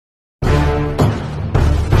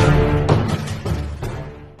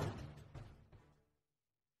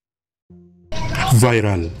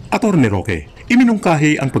Viral, Atty. Roque,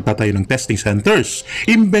 iminungkahi ang pagtatayo ng testing centers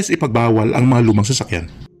imbes ipagbawal ang mga lumang sasakyan.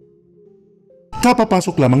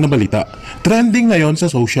 Kapapasok lamang na balita, trending ngayon sa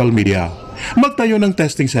social media. Magtayo ng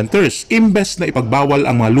testing centers imbes na ipagbawal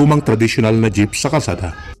ang mga lumang traditional na jeep sa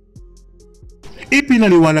kalsada.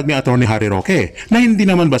 Ipinaliwanag ni Atty. Harry Roque na hindi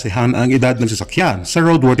naman basehan ang edad ng sasakyan sa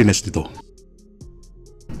roadworthiness nito.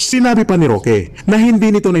 Sinabi pa ni Roque na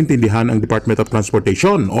hindi nito naintindihan ang Department of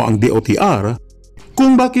Transportation o ang DOTR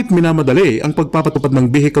kung bakit minamadali ang pagpapatupad ng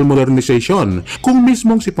vehicle modernization kung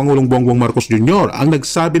mismong si Pangulong Bongbong Marcos Jr. ang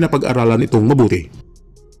nagsabi na pag-aralan itong mabuti.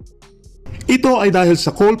 Ito ay dahil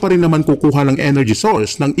sa coal pa rin naman kukuha ng energy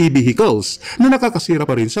source ng e-vehicles na nakakasira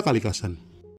pa rin sa kalikasan.